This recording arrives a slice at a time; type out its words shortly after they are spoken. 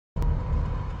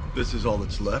This is all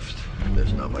that's left.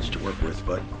 There's not much to work with,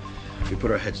 but we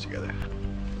put our heads together.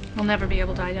 We'll never be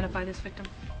able to identify this victim.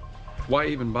 Why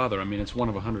even bother? I mean, it's one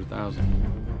of 100,000.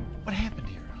 What happened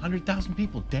here? 100,000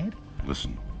 people dead?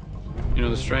 Listen. You know,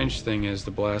 the strange thing is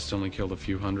the blast only killed a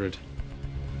few hundred.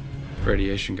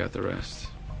 Radiation got the rest.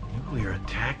 Nuclear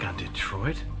attack on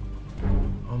Detroit?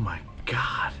 Oh my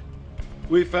God.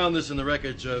 We found this in the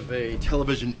wreckage of a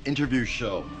television interview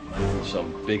show.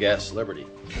 Some big-ass celebrity.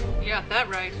 You got that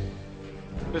right.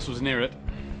 This was near it.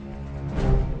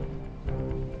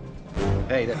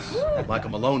 Hey, that's Michael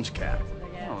Malone's cap.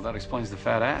 Oh, that explains the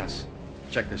fat ass.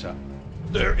 Check this out.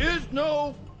 There is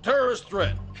no terrorist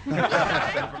threat.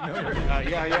 I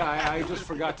just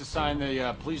forgot to sign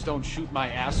the please don't shoot my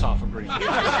ass off agreement. Do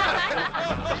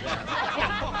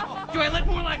I look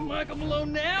more like Michael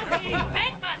Malone now? You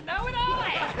bet my know-it-all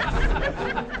ass.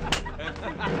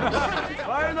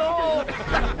 Fire in the hole!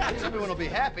 Everyone will be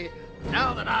happy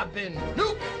now that I've been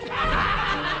nuked.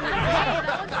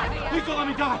 Please don't let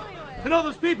me die. And all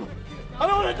those people. I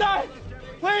don't want to die.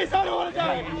 Please, I don't want to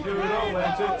die. Doodle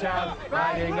went to town,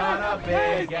 riding on a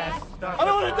big ass. I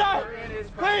don't want to die.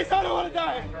 Please, I don't want to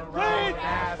die. Please.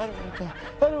 I don't want to die.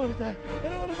 I don't want to die. I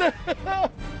don't want to die.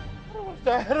 I don't want to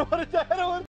die. I don't want to die. I don't want to die.